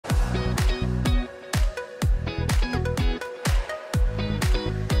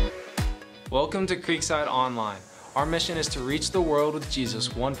Welcome to Creekside Online. Our mission is to reach the world with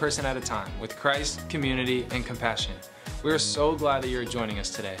Jesus one person at a time, with Christ, community, and compassion. We are so glad that you're joining us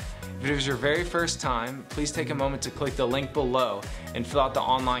today. If it is your very first time, please take a moment to click the link below and fill out the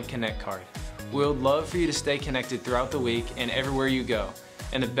online Connect card. We would love for you to stay connected throughout the week and everywhere you go.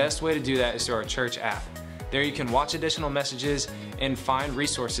 And the best way to do that is through our church app. There you can watch additional messages and find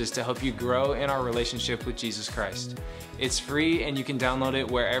resources to help you grow in our relationship with Jesus Christ. It's free and you can download it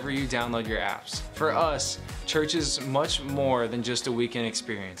wherever you download your apps. For us, church is much more than just a weekend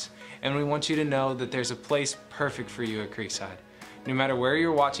experience. And we want you to know that there's a place perfect for you at Creekside. No matter where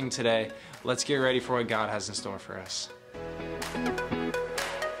you're watching today, let's get ready for what God has in store for us.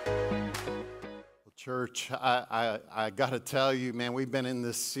 Church, I got to tell you, man, we've been in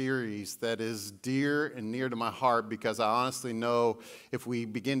this series that is dear and near to my heart because I honestly know if we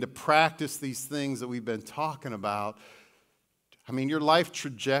begin to practice these things that we've been talking about, I mean, your life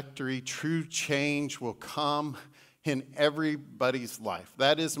trajectory, true change will come in everybody's life.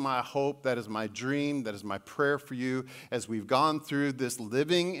 That is my hope, that is my dream, that is my prayer for you as we've gone through this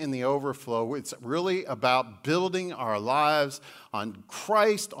living in the overflow. It's really about building our lives on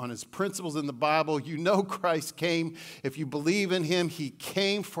Christ, on his principles in the Bible. You know Christ came. If you believe in him, he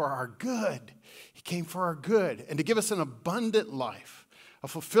came for our good. He came for our good and to give us an abundant life, a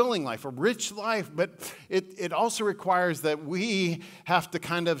fulfilling life, a rich life, but it also requires that we have to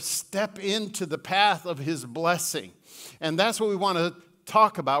kind of step into the path of his blessing. And that's what we want to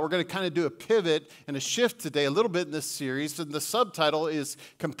talk about. We're going to kind of do a pivot and a shift today a little bit in this series. And the subtitle is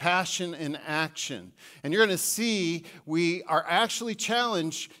Compassion in Action. And you're going to see we are actually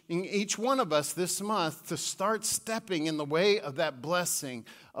challenging each one of us this month to start stepping in the way of that blessing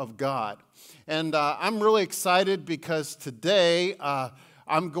of God. And I'm really excited because today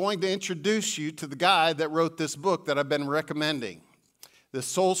I'm going to introduce you to the guy that wrote this book that I've been recommending. The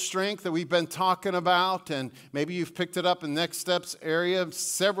soul strength that we've been talking about, and maybe you've picked it up in Next Steps area.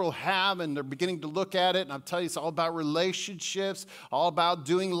 Several have, and they're beginning to look at it. And I'll tell you, it's all about relationships, all about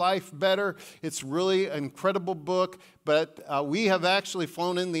doing life better. It's really an incredible book. But we have actually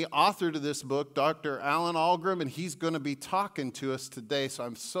flown in the author to this book, Dr. Alhgrim, and he's going to be talking to us today. So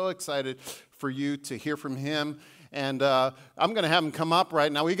I'm so excited for you to hear from him. And I'm going to have him come up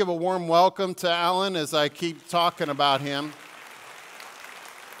right now. We give a warm welcome to Alan as I keep talking about him.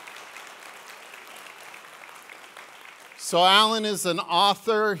 So Alan is an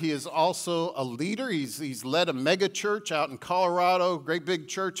author. He is also a leader. He's led a mega church out in Colorado, great big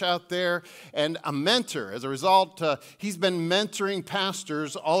church out there, and a mentor. As a result, he's been mentoring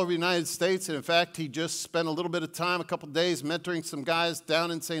pastors all over the United States. And in fact, he just spent a little bit of time, a couple days, mentoring some guys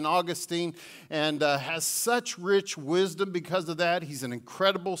down in St. Augustine and has such rich wisdom because of that. He's an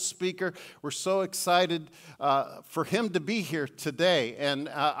incredible speaker. We're so excited for him to be here today. And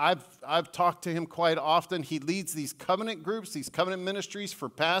I've talked to him quite often. He leads these covenant groups, these covenant ministries for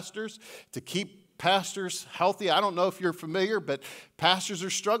pastors to keep pastors healthy. I don't know if you're familiar, but pastors are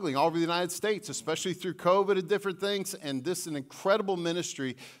struggling all over the United States, especially through COVID and different things. And this is an incredible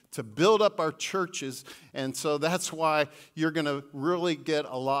ministry to build up our churches. And so that's why you're going to really get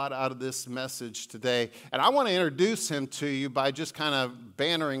a lot out of this message today. And I want to introduce him to you by just kind of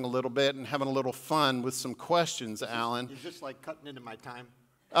bantering a little bit and having a little fun with some questions, Alan. Is this like cutting into my time?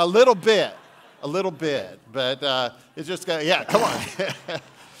 A little bit, but it's just, yeah, come on.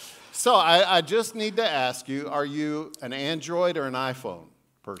 So I just need to ask you, are you an Android or an iPhone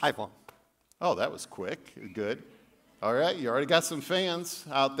person? iPhone. Oh, that was quick. Good. All right, you already got some fans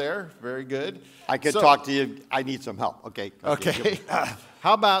out there. Very good. I could talk to you. I need some help. Okay. Okay.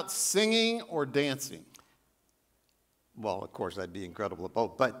 How about singing or dancing? Well, of course, that'd be incredible at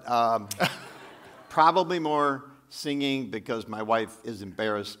both, but probably more singing because my wife is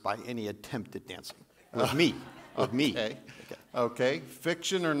embarrassed by any attempt at dancing with me. With me. Okay.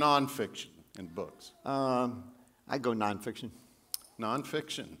 Fiction or nonfiction in books? I go nonfiction.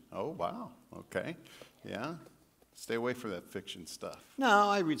 Nonfiction. Oh, wow. Okay. Yeah. Stay away from that fiction stuff. No,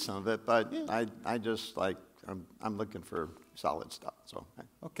 I read some of it, but yeah. I just like, I'm looking for solid stuff. So.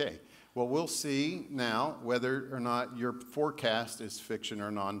 Okay. Well, we'll see now whether or not your forecast is fiction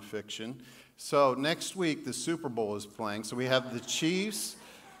or nonfiction. So next week, the Super Bowl is playing. So we have the Chiefs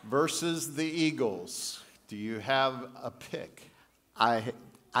versus the Eagles. Do you have a pick? I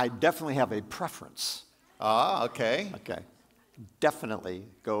definitely have a preference. Ah, okay. Okay. Definitely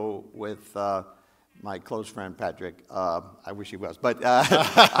go with my close friend Patrick. I wish he was, but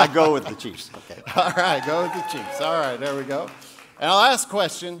I go with the Chiefs. Okay. All right, go with the Chiefs. All right, there we go. And our last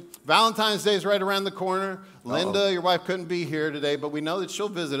question, Valentine's Day is right around the corner. Linda, your wife, couldn't be here today, but we know that she'll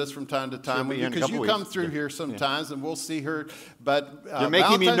visit us from time to time because you come through here sometimes, and we'll see her. But you're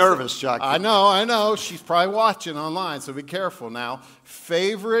making me nervous, Chuck. I know. She's probably watching online, so be careful now.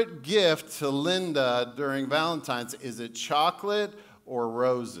 Favorite gift to Linda during Valentine's, is it chocolate or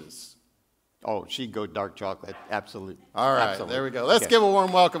roses? Oh, she'd go dark chocolate. Absolutely. All right, Absolutely. There we go. Let's give a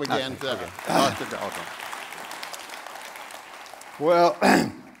warm welcome again to Dr. Dalton. Well,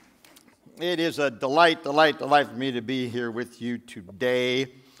 it is a delight for me to be here with you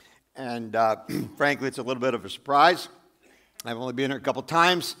today. And frankly, it's a little bit of a surprise. I've only been here a couple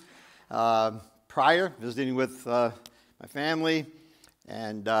times prior, visiting with my family.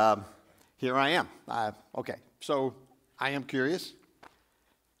 And here I am. Okay, so I am curious.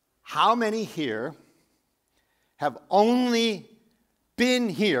 How many here have only been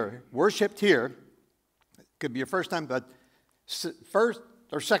here, worshiped here? Could be your first time, but first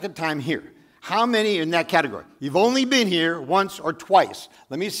or second time here. How many in that category? You've only been here once or twice.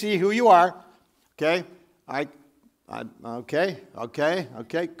 Let me see who you are. Okay? All right. Okay.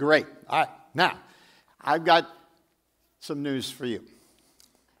 Great. All right. Now, I've got some news for you.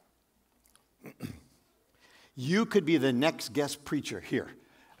 You could be the next guest preacher here.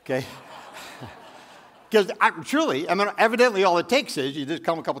 Okay? Because truly, evidently all it takes is you just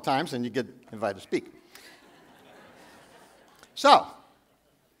come a couple times and you get invited to speak. So,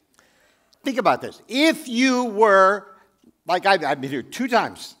 think about this. If you were, like I've been here 2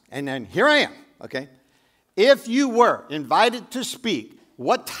 times, and then here I am, okay? If you were invited to speak,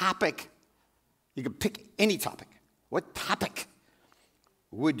 what topic, you could pick any topic, what topic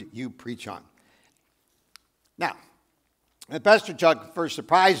would you preach on? Now, when Pastor Chuck first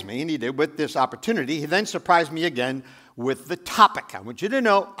surprised me, and he did with this opportunity, he then surprised me again with the topic. I want you to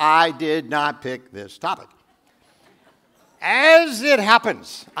know I did not pick this topic. As it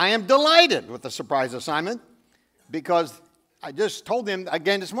happens, I am delighted with the surprise assignment because I just told him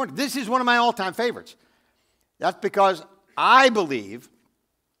again this morning, this is one of my all-time favorites. That's because I believe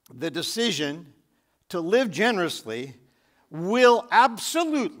the decision to live generously will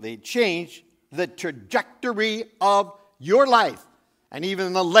absolutely change the trajectory of your life and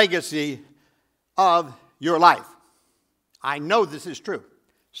even the legacy of your life. I know this is true.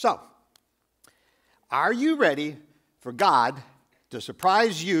 So, are you ready for God to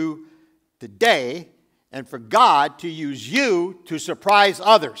surprise you today and for God to use you to surprise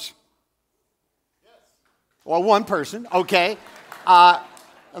others? Yes. Well, one person, okay. And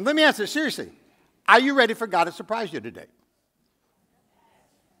let me answer seriously. Are you ready for God to surprise you today?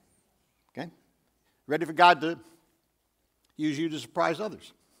 Okay? Ready for God to use you to surprise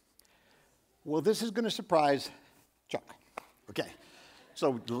others? Well, this is going to surprise Chuck. Okay.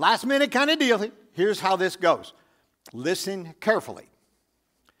 So, last minute kind of deal. Here's how this goes. Listen carefully.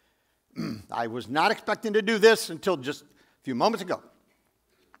 I was not expecting to do this until just a few moments ago.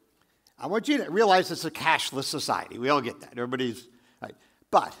 I want you to realize it's a cashless society. We all get that. Everybody's right.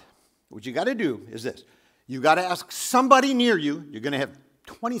 But what you got to do is this. You got to ask somebody near you. You're going to have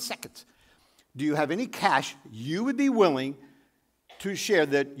 20 seconds. Do you have any cash you would be willing to share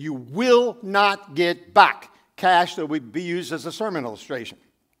that you will not get back? Cash that would be used as a sermon illustration.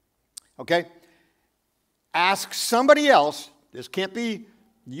 Okay? Ask somebody else. This can't be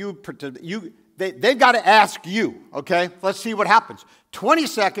you. They've got to ask you, okay? Let's see what happens. 20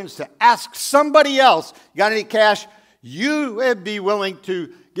 seconds to ask somebody else, you got any cash you would be willing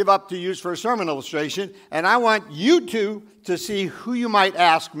to give up to use for a sermon illustration, and I want you two to see who you might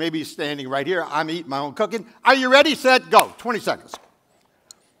ask, maybe standing right here. I'm eating my own cooking. Are you ready, set, go. 20 seconds.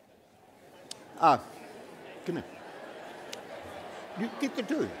 Come here. You get the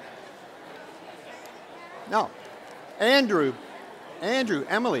two. No. Andrew,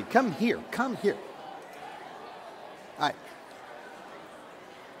 Emily, come here. All right.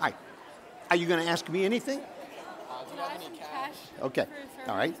 Are you going to ask me anything? Do you have any cash? Okay.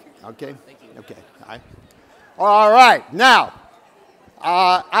 All right. Okay. Thank you. Okay. All right. Now,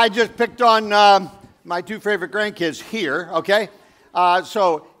 I just picked on my 2 favorite grandkids here, okay?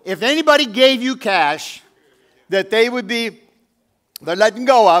 So if anybody gave you cash that they're letting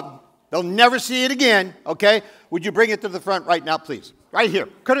go of, they'll never see it again, okay? Would you bring it to the front right now, please? Right here.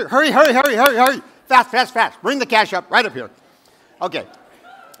 Hurry. Fast. Bring the cash up right up here. Okay.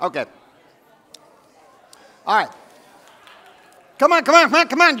 All right. Come on.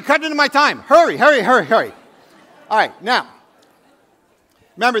 You're cutting into my time. Hurry. All right, now,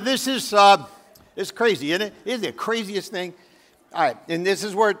 remember, this is crazy, isn't it? Isn't it the craziest thing? All right, and this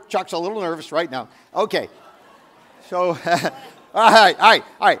is where Chuck's a little nervous right now. Okay, so, all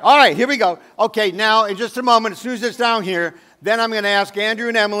right, here we go. Okay, now, in just a moment, as soon as it's down here, Then I'm going to ask Andrew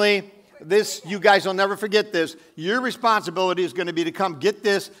and Emily, this, you guys will never forget this. Your responsibility is going to be to come get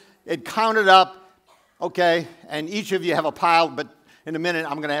this and count it up, okay? And each of you have a pile, but in a minute,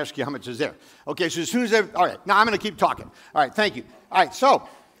 I'm going to ask you how much is there. Okay, so as soon as all right, now I'm going to keep talking. All right, thank you. All right, so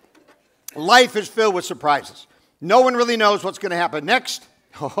life is filled with surprises. No one really knows what's going to happen next.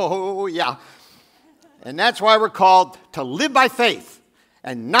 Oh, yeah. And that's why we're called to live by faith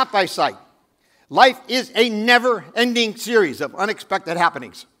and not by sight. Life is a never-ending series of unexpected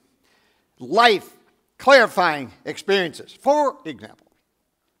happenings. Life clarifying experiences. For example,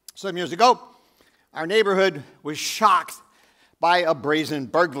 some years ago, our neighborhood was shocked by a brazen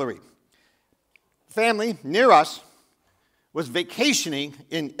burglary. Family near us was vacationing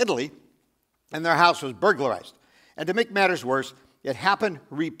in Italy, and their house was burglarized. And to make matters worse, it happened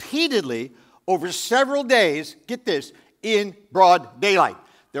repeatedly over several days, get this, in broad daylight.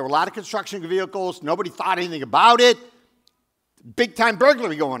 There were a lot of construction vehicles. Nobody thought anything about it. Big-time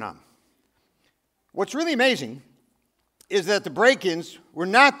burglary going on. What's really amazing is that the break-ins were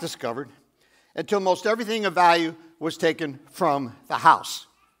not discovered until most everything of value was taken from the house.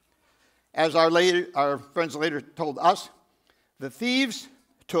 As our friends later told us, the thieves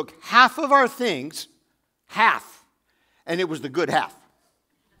took half of our things, half, and it was the good half.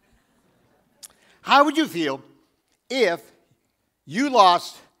 How would you feel if you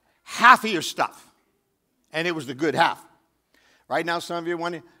lost half of your stuff and it was the good half? Right now, some of you are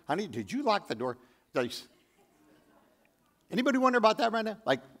wondering, honey, did you lock the door? Anybody wonder about that right now?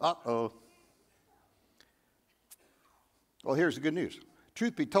 Like, uh-oh. Well, here's the good news.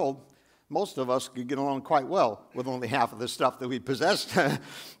 Truth be told, most of us could get along quite well with only half of the stuff that we possessed.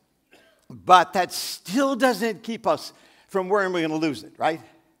 But that still doesn't keep us from where we're going to lose it, right?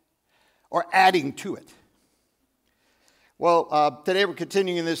 Or adding to it. Well, today we're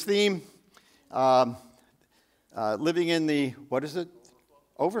continuing this theme, living in the, what is it?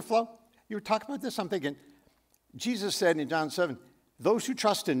 Overflow? You were talking about this? I'm thinking, Jesus said in John 7, those who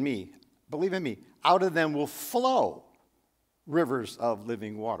trust in me, believe in me, out of them will flow rivers of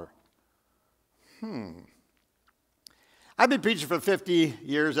living water. I've been preaching for 50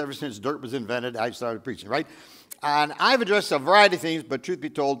 years, ever since dirt was invented, I started preaching, right? And I've addressed a variety of things, but truth be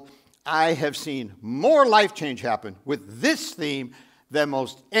told, I have seen more life change happen with this theme than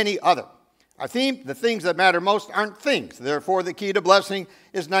most any other. Our theme, the things that matter most aren't things. Therefore, the key to blessing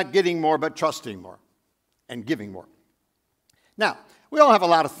is not getting more, but trusting more and giving more. Now, we all have a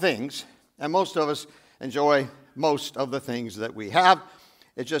lot of things, and most of us enjoy most of the things that we have.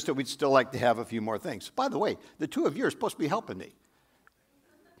 It's just that we'd still like to have a few more things. By the way, the two of you are supposed to be helping me.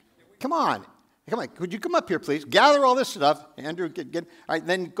 Come on. Come on. Could you come up here, please? Gather all this stuff. Andrew, get. All right,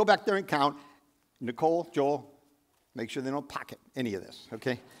 then go back there and count. Nicole, Joel, make sure they don't pocket any of this,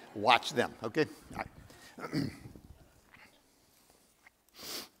 okay? Watch them, okay? All right.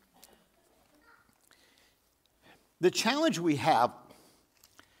 The challenge we have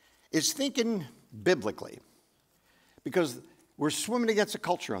is thinking biblically, because we're swimming against the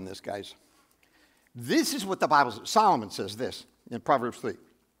culture on this, guys. This is what the Bible says. Solomon says this in Proverbs 3.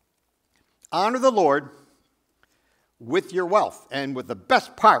 Honor the Lord with your wealth and with the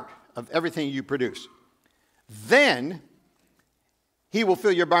best part of everything you produce. Then he will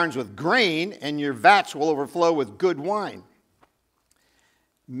fill your barns with grain, and your vats will overflow with good wine.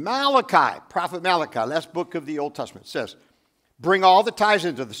 Malachi, prophet Malachi, last book of the Old Testament, says, bring all the tithes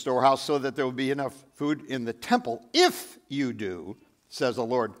into the storehouse so that there will be enough food in the temple. If you do, says the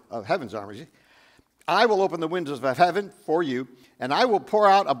Lord of heaven's armies, I will open the windows of heaven for you, and I will pour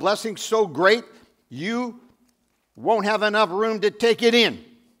out a blessing so great you won't have enough room to take it in.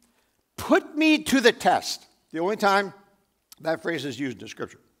 Put me to the test. The only time that phrase is used in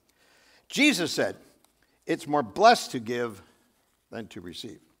Scripture. Jesus said, it's more blessed to give than to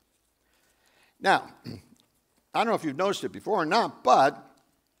receive. Now, I don't know if you've noticed it before or not, but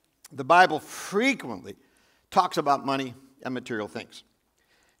the Bible frequently talks about money and material things.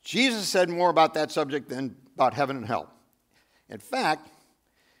 Jesus said more about that subject than about heaven and hell. In fact,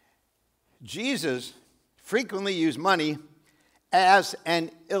 Jesus frequently used money as an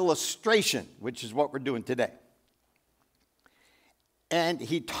illustration, which is what we're doing today. And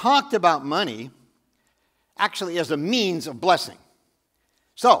he talked about money actually as a means of blessing.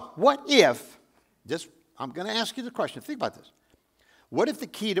 So, what if, I'm going to ask you the question, think about this. What if the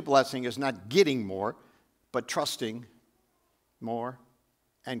key to blessing is not getting more, but trusting more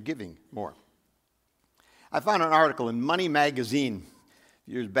and giving more? I found an article in Money Magazine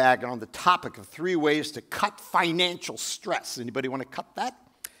years back on the topic of 3 ways to cut financial stress. Anybody want to cut that?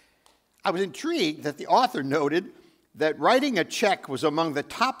 I was intrigued that the author noted that writing a check was among the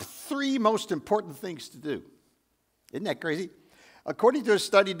top 3 most important things to do. Isn't that crazy? According to a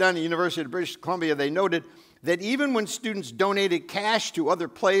study done at the University of British Columbia, they noted that even when students donated cash to other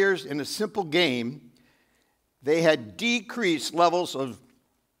players in a simple game, they had decreased levels of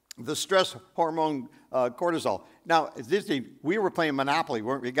the stress hormone cortisol. Now, we were playing Monopoly,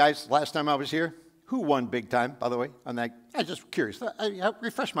 weren't we, guys, last time I was here? Who won big time, by the way, on that? I'm just curious.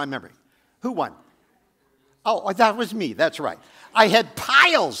 Refresh my memory. Who won? Oh, that was me. That's right. I had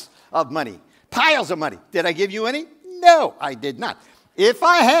piles of money. Piles of money. Did I give you any? No, I did not. If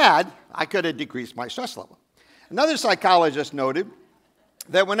I had, I could have decreased my stress level. Another psychologist noted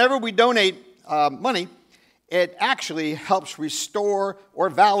that whenever we donate money, it actually helps restore or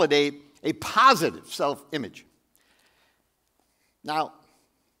validate a positive self-image. Now,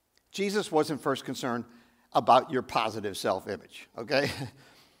 Jesus wasn't first concerned about your positive self-image, okay?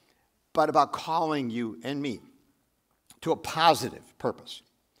 But about calling you and me to a positive purpose.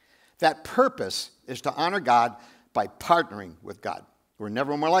 That purpose is to honor God by partnering with God. We're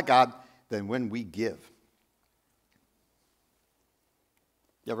never more like God than when we give.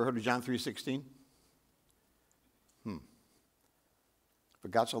 You ever heard of John 3:16? For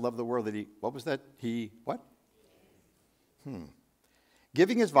God so loved the world that he, what was that? What?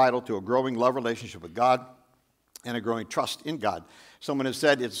 Giving is vital to a growing love relationship with God and a growing trust in God. Someone has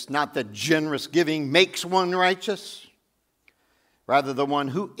said it's not that generous giving makes one righteous. Rather, the one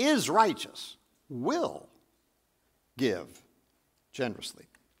who is righteous will give generously.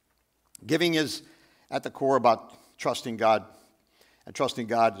 Giving is at the core about trusting God. And trusting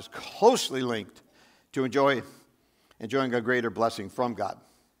God is closely linked to enjoying a greater blessing from God.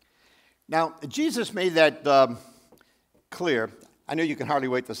 Now, Jesus made that clear. I know you can hardly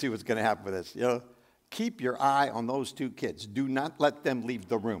wait to see what's going to happen with this. You know, keep your eye on those two kids. Do not let them leave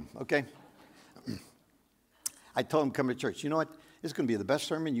the room, okay? I told them, come to church. You know what? This is going to be the best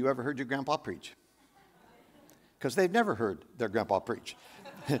sermon you ever heard your grandpa preach. Because they've never heard their grandpa preach.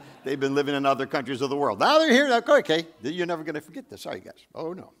 They've been living in other countries of the world. Now they're here. Okay, you're never going to forget this, are you guys?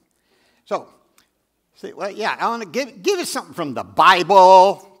 Oh, no. So, say, well, yeah, I want to give us something from the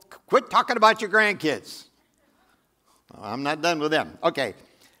Bible. Quit talking about your grandkids. I'm not done with them. Okay,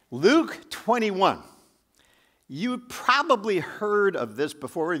 Luke 21. You probably heard of this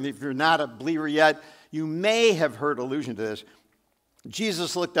before, and if you're not a believer yet, you may have heard allusion to this.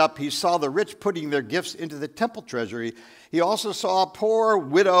 Jesus looked up. He saw the rich putting their gifts into the temple treasury. He also saw a poor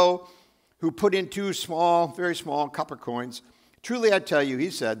widow who put in 2 small, very small copper coins. Truly, I tell you, he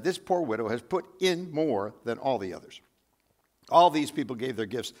said, this poor widow has put in more than all the others. All these people gave their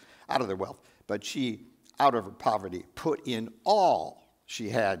gifts out of their wealth, but she, out of her poverty, put in all she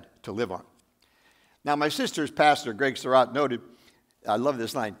had to live on. Now, my sister's pastor, Greg Surratt, noted, I love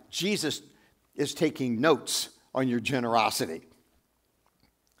this line, Jesus is taking notes on your generosity.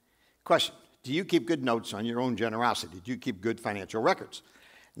 Question, do you keep good notes on your own generosity? Do you keep good financial records?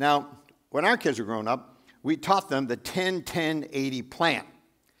 Now, when our kids were growing up, we taught them the 10-10-80 plan.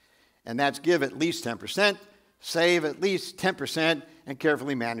 And that's give at least 10%, save at least 10%, and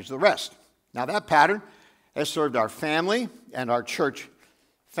carefully manage the rest. Now, that pattern has served our family and our church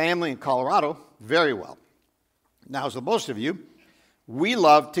family in Colorado very well. Now, as with most of you, we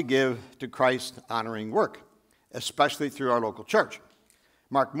love to give to Christ-honoring work, especially through our local church.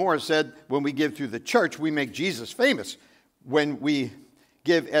 Mark Morris said, when we give through the church, we make Jesus famous. When we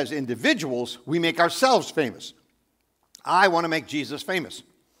give as individuals, we make ourselves famous. I want to make Jesus famous.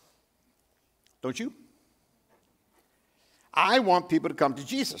 Don't you? I want people to come to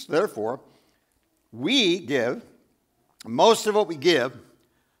Jesus. Therefore, we give most of what we give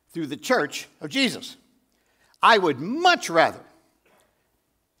through the church of Jesus. I would much rather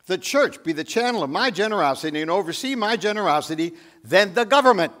the church be the channel of my generosity and oversee my generosity than the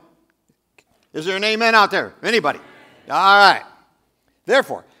government. Is there an amen out there? Anybody? All right.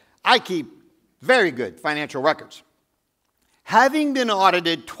 Therefore, I keep very good financial records. Having been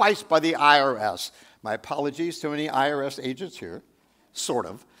audited twice by the IRS, my apologies to any IRS agents here, sort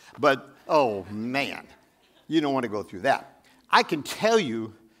of, but oh man, you don't want to go through that. I can tell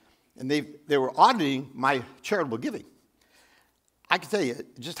you, and they were auditing my charitable giving. I can tell you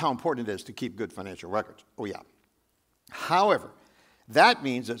just how important it is to keep good financial records. Oh, yeah. However, that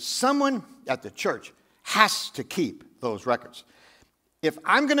means that someone at the church has to keep those records. If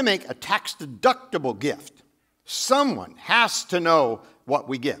I'm going to make a tax-deductible gift, someone has to know what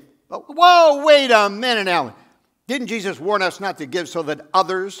we give. But, whoa, wait a minute, Alan. Didn't Jesus warn us not to give so that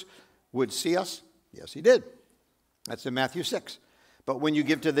others would see us? Yes, he did. That's in Matthew 6. But when you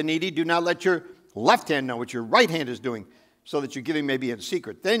give to the needy, do not let your left hand know what your right hand is doing, so that your giving may be in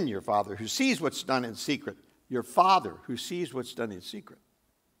secret. Then your Father, who sees what's done in secret, your Father, who sees what's done in secret,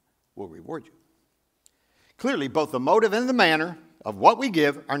 will reward you. Clearly, both the motive and the manner of what we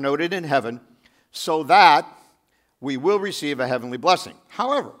give are noted in heaven so that we will receive a heavenly blessing.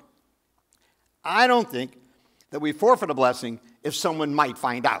 However, I don't think that we forfeit a blessing if someone might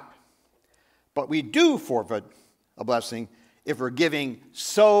find out. But we do forfeit a blessing if we're giving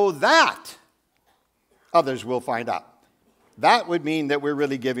so that others will find out. That would mean that we're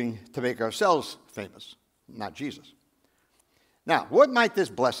really giving to make ourselves famous, not Jesus. Now, what might this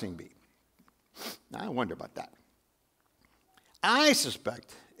blessing be? I wonder about that. I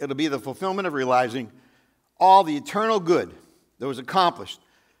suspect it'll be the fulfillment of realizing all the eternal good that was accomplished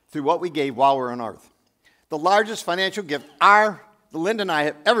through what we gave while we were on earth. The largest financial gift Linda and I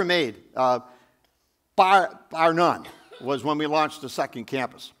have ever made, bar none, was when we launched the second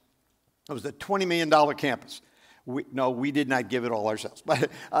campus. It was a $20 million campus. We did not give it all ourselves.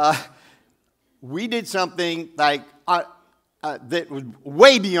 But we did something like that was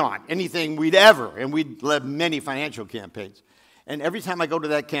way beyond anything we'd ever, and we'd led many financial campaigns. And every time I go to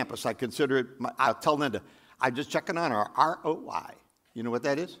that campus, I consider it, I'll tell Linda, I'm just checking on our ROI. You know what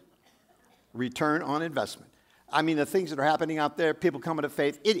that is? Return on investment. I mean, the things that are happening out there, people coming to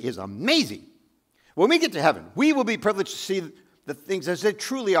faith, it is amazing. When we get to heaven, we will be privileged to see the things as they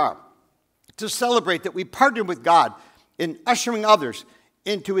truly are, to celebrate that we partnered with God in ushering others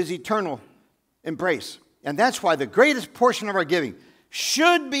into his eternal embrace. And that's why the greatest portion of our giving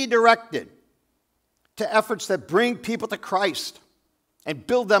should be directed to efforts that bring people to Christ and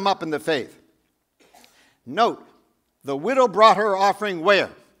build them up in the faith. Note, the widow brought her offering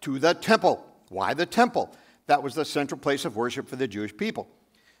where? To the temple. Why the temple? That was the central place of worship for the Jewish people.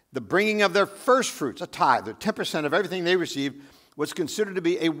 The bringing of their first fruits, a tithe, the 10% of everything they received, was considered to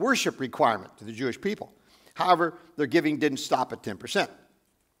be a worship requirement to the Jewish people. However, their giving didn't stop at 10%.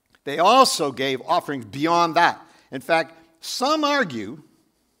 They also gave offerings beyond that. In fact, some argue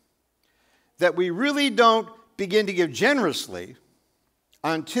that we really don't begin to give generously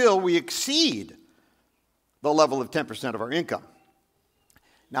until we exceed the level of 10% of our income.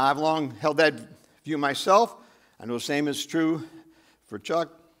 Now, I've long held that view myself. I know the same is true for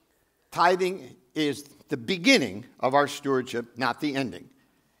Chuck. Tithing is the beginning of our stewardship, not the ending.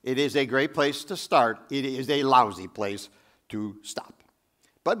 It is a great place to start. It is a lousy place to stop.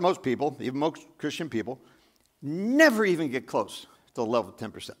 But most people, even most Christian people, never even get close to the level of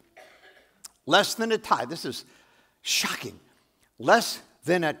 10%. Less than a tithe. This is shocking. Less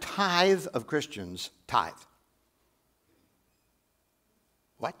than a tithe of Christians tithe.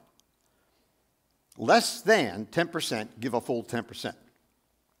 What? Less than 10% give a full 10%.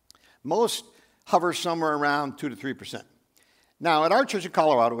 Most hover somewhere around 2 to 3%. Now, at our church in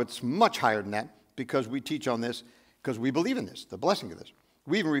Colorado, it's much higher than that because we teach on this, because we believe in this, the blessing of this.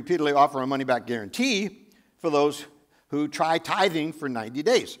 We even repeatedly offer a money-back guarantee for those who try tithing for 90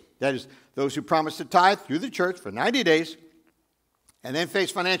 days. That is, those who promise to tithe through the church for 90 days and then face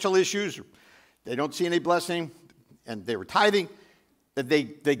financial issues, they don't see any blessing, and they were tithing, that they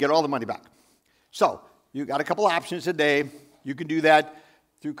get all the money back. So, you got a couple options today. You can do that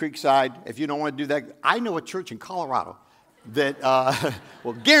through Creekside. If you don't want to do that, I know a church in Colorado that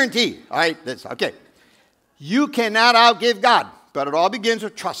will guarantee, all right, that's okay. You cannot outgive God, but it all begins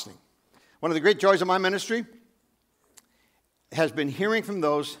with trusting. One of the great joys of my ministry has been hearing from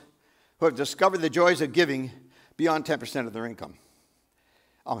those who have discovered the joys of giving beyond 10% of their income.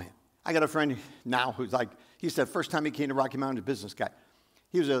 Oh, man. I got a friend now who's like, he said first time he came to Rocky Mountain, a business guy.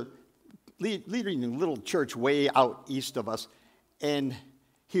 He was a leader in a little church way out east of us, and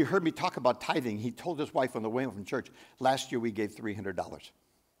he heard me talk about tithing. He told his wife on the way home from church, last year we gave $300.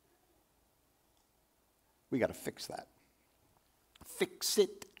 We got to fix that. Fix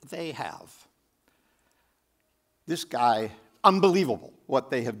it, they have. This guy, unbelievable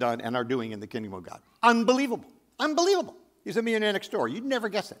what they have done and are doing in the kingdom of God. Unbelievable. Unbelievable. He's a millionaire next door. You'd never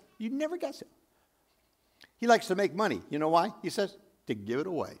guess it. You'd never guess it. He likes to make money. You know why? He says, to give it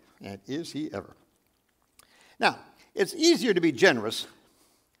away. And is he ever. Now, it's easier to be generous,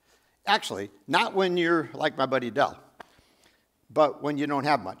 actually, not when you're like my buddy Dell, but when you don't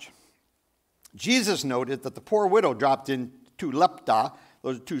have much. Jesus noted that the poor widow dropped in 2 lepta,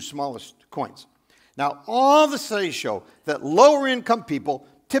 those are 2 smallest coins. Now, all the studies show that lower income people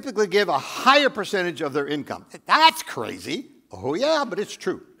typically give a higher percentage of their income. That's crazy. Oh, yeah, but it's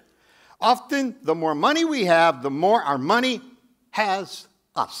true. Often, the more money we have, the more our money has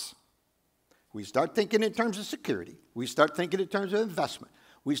us. We start thinking in terms of security. We start thinking in terms of investment.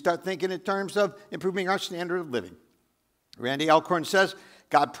 We start thinking in terms of improving our standard of living. Randy Alhgrim says,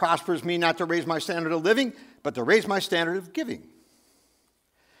 God prospers me not to raise my standard of living, but to raise my standard of giving.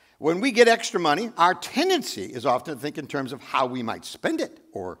 When we get extra money, our tendency is often to think in terms of how we might spend it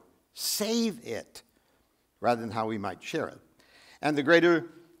or save it. rather than how we might share it. And the greater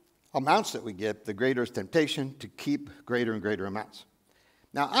amounts that we give, the greater is temptation to keep greater and greater amounts.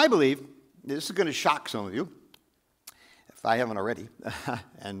 Now, I believe, this is going to shock some of you, if I haven't already,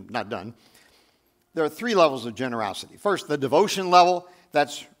 and not done. There are 3 levels of generosity. First, the devotion level,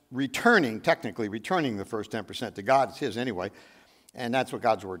 that's technically returning the first 10% to God. It's His anyway, and that's what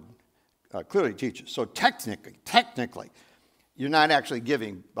God's Word clearly teaches. So technically, you're not actually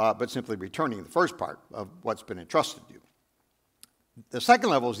giving, but simply returning the first part of what's been entrusted to you. The second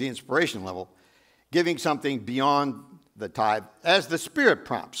level is the inspiration level, giving something beyond the tithe as the Spirit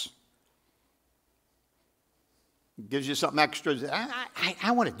prompts. It gives you something extra.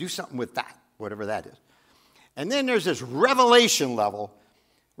 I want to do something with that, whatever that is. And then there's this revelation level,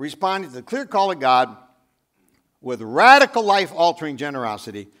 responding to the clear call of God with radical life-altering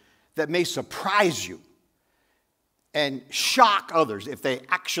generosity that may surprise you and shock others if they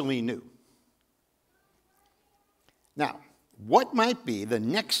actually knew. Now, what might be the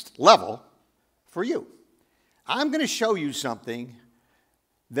next level for you? I'm going to show you something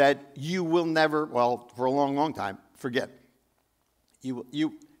that you will never, well, for a long, long time, forget.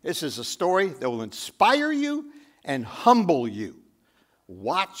 This is a story that will inspire you and humble you.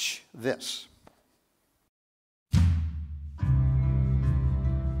 Watch this.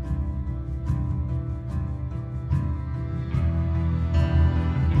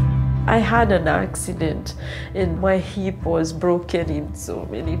 I had an accident and my hip was broken in so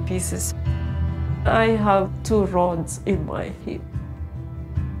many pieces. I have 2 rods in my hip.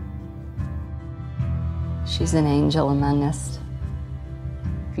 She's an angel among us.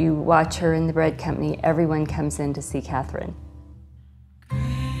 If you watch her in the bread company, everyone comes in to see Catherine.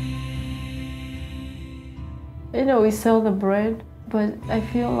 You know, we sell the bread, but I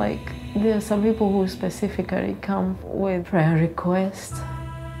feel like there are some people who specifically come with prayer requests,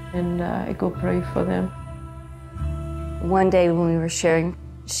 and I go pray for them. One day when we were sharing,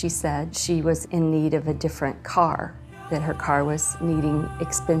 she said she was in need of a different car, that her car was needing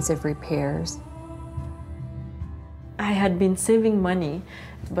expensive repairs. I had been saving money,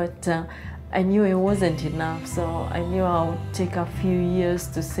 but I knew it wasn't enough, so I knew I would take a few years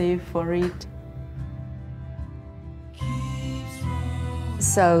to save for it.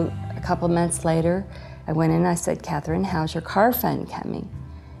 So a couple months later, I went in and I said, Catherine, how's your car fund coming?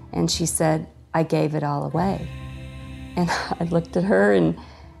 And she said, I gave it all away. And I looked at her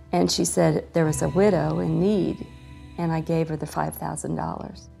and she said there was a widow in need, and I gave her the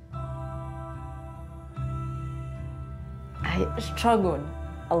 $5,000. I struggled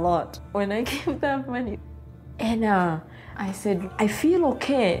a lot when I gave that money. And I said, I feel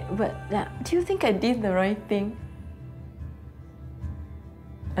okay, but do you think I did the right thing?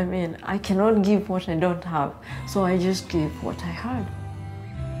 I mean, I cannot give what I don't have, so I just gave what I had.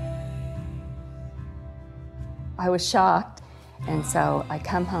 I was shocked, and so I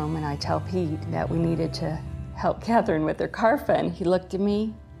come home and I tell Pete that we needed to help Catherine with her car fund. He looked at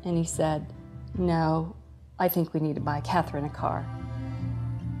me and he said, no, I think we need to buy Catherine a car.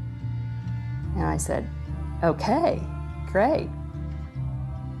 And I said, okay, great.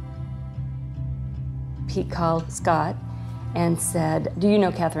 Pete called Scott and said, do you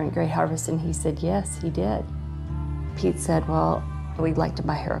know Catherine at Great Harvest? And he said, yes, he did. Pete said, well, we'd like to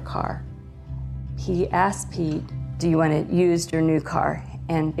buy her a car. He asked Pete, do you want to use your new car?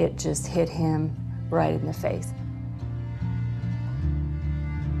 And it just hit him right in the face.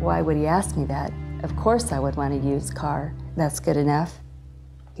 Why would he ask me that? Of course I would want a used car. That's good enough.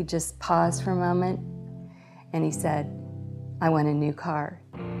 He just paused for a moment and he said, I want a new car.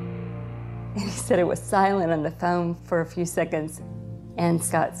 And he said it was silent on the phone for a few seconds. And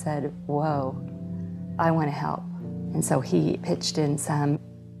Scott said, whoa, I want to help. And so he pitched in some.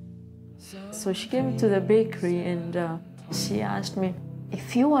 So she came to the bakery and she asked me,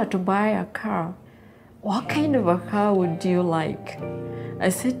 if you were to buy a car, what kind of a car would you like? I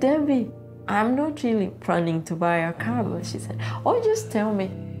said, Debbie, I'm not really planning to buy a car. But she said, oh, just tell me.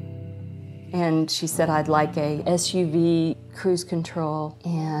 And she said, I'd like a SUV, cruise control,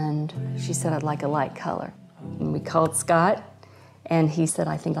 and she said, I'd like a light color. And we called Scott, and he said,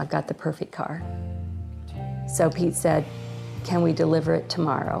 I think I've got the perfect car. So Pete said, can we deliver it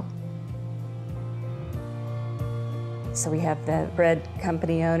tomorrow? So we have the bread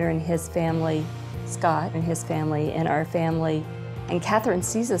company owner and his family, Scott and his family, and our family. And Catherine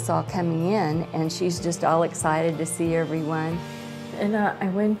sees us all coming in, and she's just all excited to see everyone. And I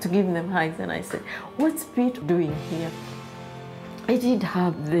went to give them hugs, and I said, what's Pete doing here? I didn't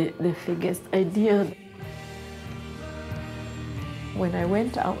have the biggest idea. When I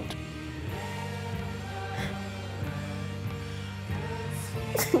went out,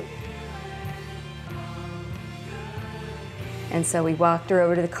 And so we walked her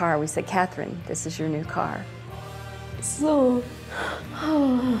over to the car. We said, Catherine, this is your new car. So,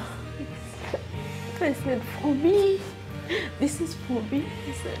 I said, for me? This is for me?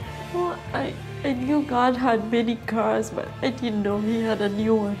 I said, oh, I knew God had many cars, but I didn't know He had a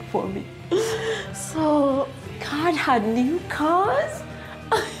new one for me. So, God had new cars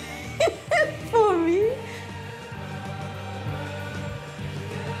for me?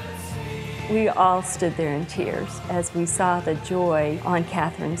 We all stood there in tears as we saw the joy on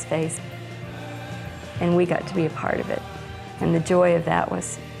Catherine's face. And we got to be a part of it. And the joy of that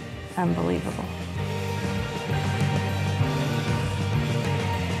was unbelievable.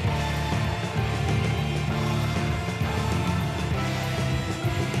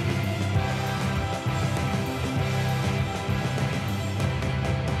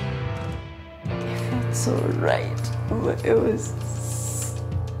 So right, it was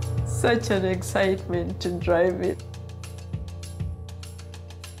such an excitement to drive it.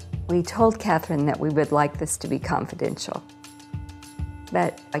 We told Catherine that we would like this to be confidential.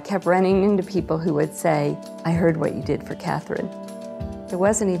 But I kept running into people who would say, I heard what you did for Catherine. It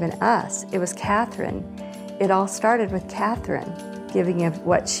wasn't even us, it was Catherine. It all started with Catherine giving of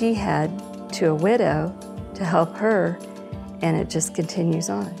what she had to a widow to help her, and it just continues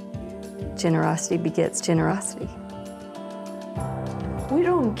on. Generosity begets generosity. We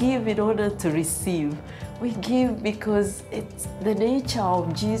don't give in order to receive. We give because it's the nature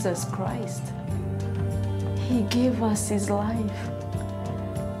of Jesus Christ. He gave us His life.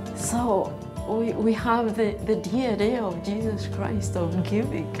 So we have the DNA of Jesus Christ of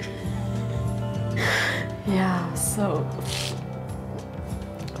giving. Yeah, so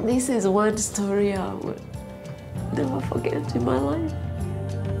this is one story I would never forget in my life.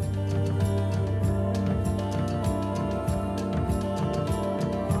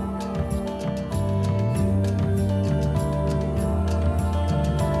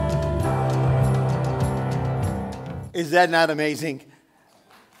 Is that not amazing?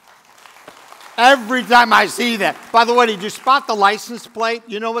 Every time I see that. By the way, did you spot the license plate?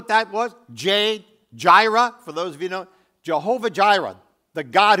 You know what that was? Jireh, for those of you who know. Jehovah Jireh, the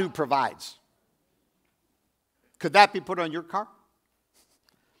God who provides. Could that be put on your car?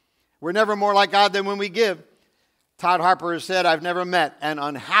 We're never more like God than when we give. Todd Harper has said, I've never met an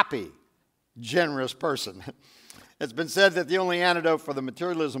unhappy, generous person. It's been said that the only antidote for the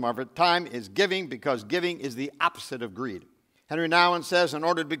materialism of our time is giving, because giving is the opposite of greed. Henry Nouwen says, in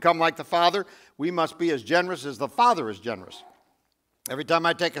order to become like the Father, we must be as generous as the Father is generous. Every time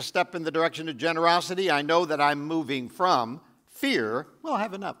I take a step in the direction of generosity, I know that I'm moving from fear, well, I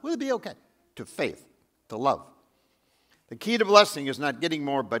have enough, we'll be okay, to faith, to love. The key to blessing is not getting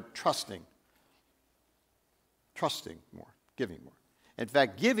more, but trusting. Trusting more, giving more. In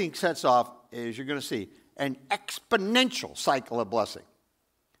fact, giving sets off, as you're going to see, an exponential cycle of blessing.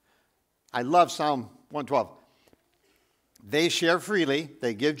 I love Psalm 112. They share freely,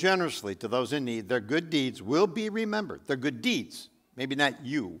 they give generously to those in need. Their good deeds will be remembered. Their good deeds, maybe not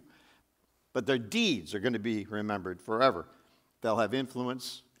you, but their deeds are going to be remembered forever. They'll have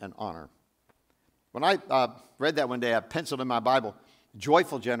influence and honor. When I read that one day, I penciled in my Bible,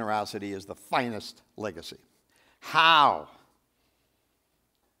 joyful generosity is the finest legacy. How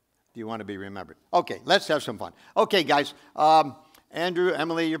do you want to be remembered? Okay, let's have some fun. Okay, guys. Andrew,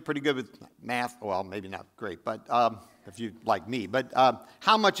 Emily, you're pretty good with math. Well, maybe not great, but if you like me. But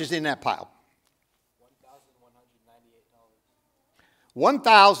how much is in that pile?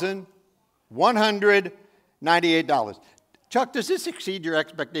 $1,198. Chuck, does this exceed your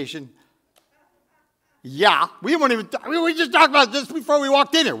expectation? Yeah. We just talked about this before we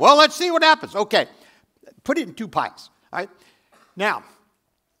walked in here. Well, let's see what happens. Okay. Put it in two piles. All right. Now,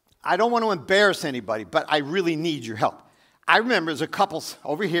 I don't want to embarrass anybody, but I really need your help. I remember there's a couple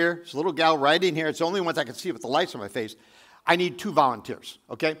over here, there's a little gal right in here. It's the only ones I can see with the lights on my face. I need 2 volunteers,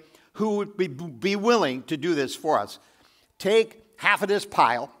 okay, who would be willing to do this for us. Take half of this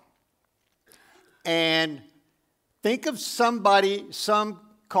pile and think of somebody, some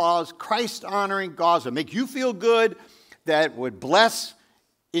cause, Christ-honoring cause that make you feel good, that would bless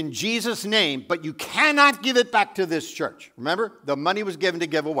in Jesus' name, but you cannot give it back to this church. Remember, the money was given to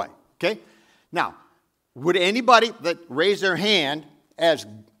give away, okay? Now, would anybody that raised their hand as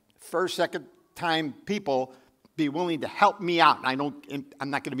first, second time people be willing to help me out? I'm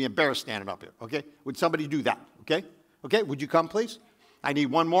not going to be embarrassed standing up here, okay? Would somebody do that, okay? Okay, would you come, please? I need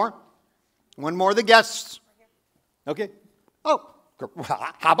one more. One more of the guests. Okay. Oh,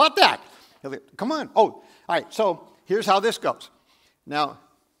 how about that? Come on. Oh, all right, so here's how this goes. Now,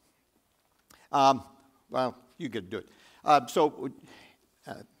 well, you could do it. So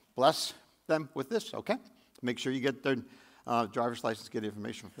bless them with this, okay? Make sure you get their Driver's license, get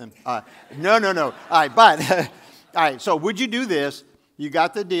information from them. No. All right, but, all right, so would you do this? You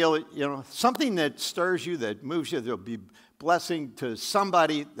got the deal, you know, something that stirs you, that moves you, that'll be blessing to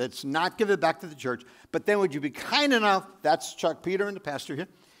somebody that's not giving back to the church. But then would you be kind enough, that's Chuck Peter and the pastor here,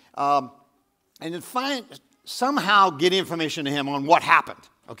 and then somehow get information to him on what happened,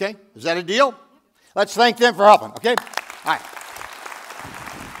 okay? Is that a deal? Let's thank them for helping, okay? All right.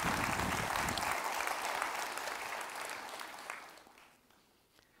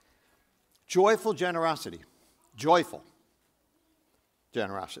 Joyful generosity. Joyful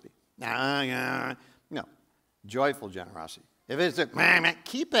generosity. No. Joyful generosity. If it's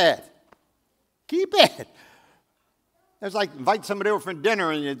keep it. Keep it. It's like invite somebody over for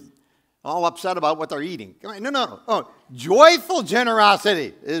dinner and you're all upset about what they're eating. No. Oh, joyful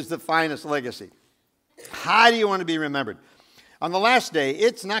generosity is the finest legacy. How do you want to be remembered? On the last day,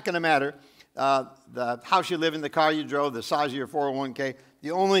 it's not going to matter the house you live in, the car you drove, the size of your 401k.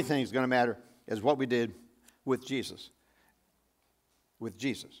 The only thing that's going to matter is what we did with Jesus. With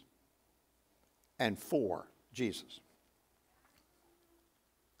Jesus. And for Jesus.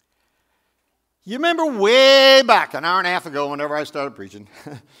 You remember way back, an hour and a half ago, whenever I started preaching,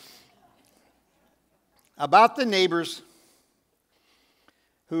 about the neighbors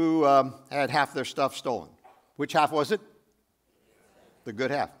who had half their stuff stolen. Which half was it? The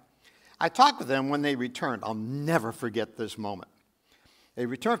good half. I talked with them when they returned. I'll never forget this moment. They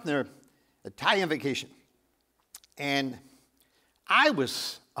returned from their Italian vacation. And I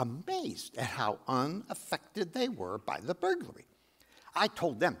was amazed at how unaffected they were by the burglary. I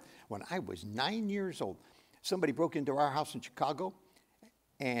told them, when I was 9 years old, somebody broke into our house in Chicago,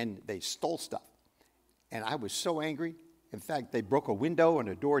 and they stole stuff. And I was so angry. In fact, they broke a window and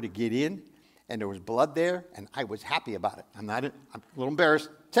a door to get in, and there was blood there, and I was happy about it. I'm a little embarrassed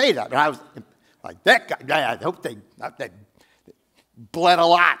to say that, but I was like, that guy, I hope they bled a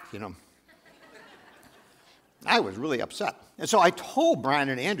lot, you know. I was really upset. And so I told Brian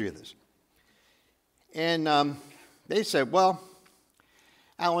and Andrea this. And they said, well,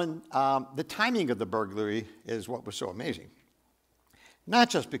 Alan, the timing of the burglary is what was so amazing. Not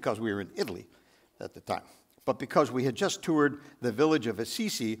just because we were in Italy at the time, but because we had just toured the village of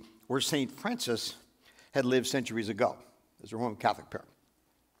Assisi where St. Francis had lived centuries ago as a Roman Catholic pair.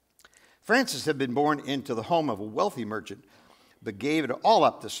 Francis had been born into the home of a wealthy merchant, but gave it all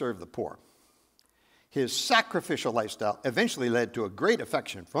up to serve the poor. His sacrificial lifestyle eventually led to a great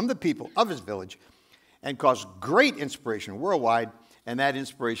affection from the people of his village and caused great inspiration worldwide, and that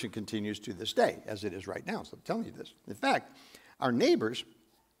inspiration continues to this day, as it is right now. So I'm telling you this. In fact, our neighbors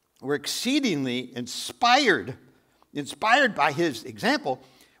were exceedingly inspired by his example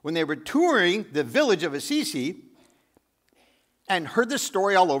when they were touring the village of Assisi and heard the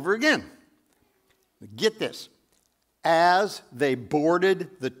story all over again. Get this. As they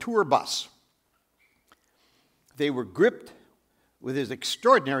boarded the tour bus, they were gripped with his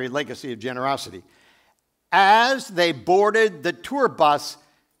extraordinary legacy of generosity. As they boarded the tour bus,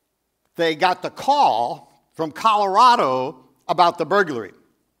 they got the call from Colorado about the burglary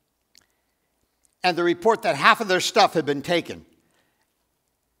and the report that half of their stuff had been taken.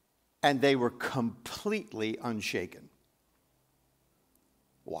 And they were completely unshaken.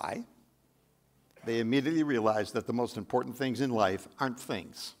 Why? They immediately realized that the most important things in life aren't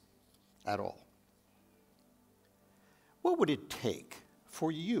things at all. What would it take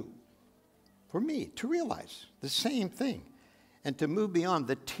for you, for me, to realize the same thing and to move beyond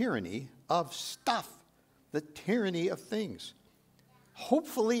the tyranny of stuff, the tyranny of things?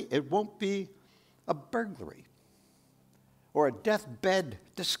 Hopefully, it won't be a burglary or a deathbed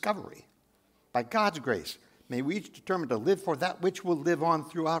discovery. By God's grace, may we each determine to live for that which will live on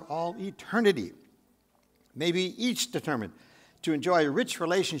throughout all eternity. May we each determine to enjoy a rich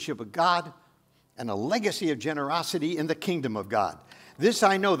relationship with God and a legacy of generosity in the kingdom of God. This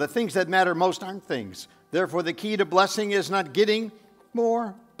I know, the things that matter most aren't things. Therefore, the key to blessing is not getting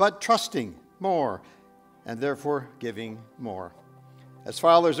more, but trusting more, and therefore giving more. As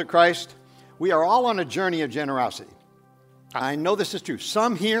followers of Christ, we are all on a journey of generosity. I know this is true.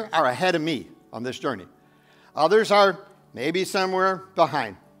 Some here are ahead of me on this journey. Others are maybe somewhere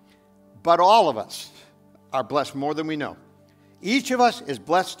behind. But all of us are blessed more than we know. Each of us is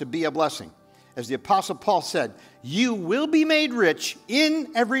blessed to be a blessing. As the Apostle Paul said, you will be made rich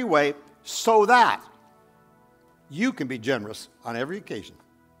in every way so that you can be generous on every occasion.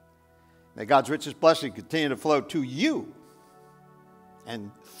 May God's richest blessing continue to flow to you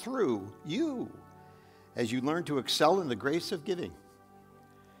and through you as you learn to excel in the grace of giving.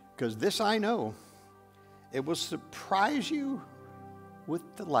 Because this I know, it will surprise you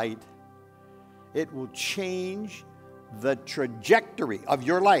with delight. It will change the trajectory of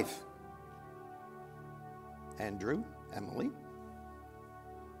your life. Andrew, Emily,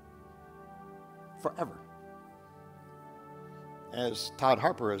 forever. As Todd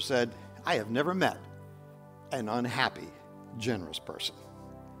Harper has said, I have never met an unhappy, generous person.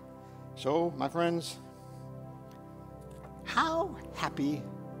 So, my friends, how happy,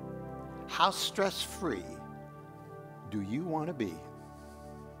 how stress-free do you want to be?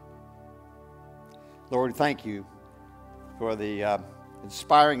 Lord, thank you for the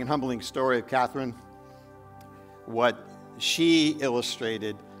inspiring and humbling story of Catherine. What she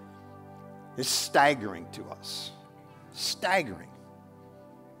illustrated is staggering to us. Staggering.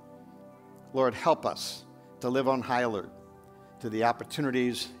 Lord, help us to live on high alert to the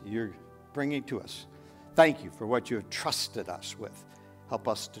opportunities you're bringing to us. Thank you for what you have trusted us with. Help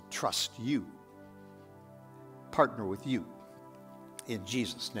us to trust you, partner with you. In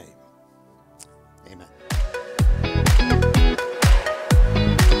Jesus' name, amen.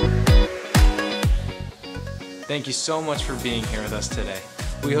 Thank you so much for being here with us today.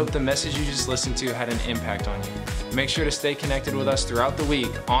 We hope the message you just listened to had an impact on you. Make sure to stay connected with us throughout the week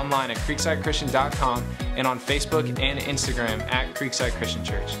online at creeksidechristian.com and on Facebook and Instagram at Creekside Christian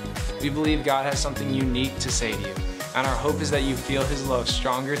Church. We believe God has something unique to say to you, and our hope is that you feel His love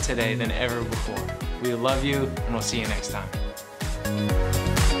stronger today than ever before. We love you, and we'll see you next time.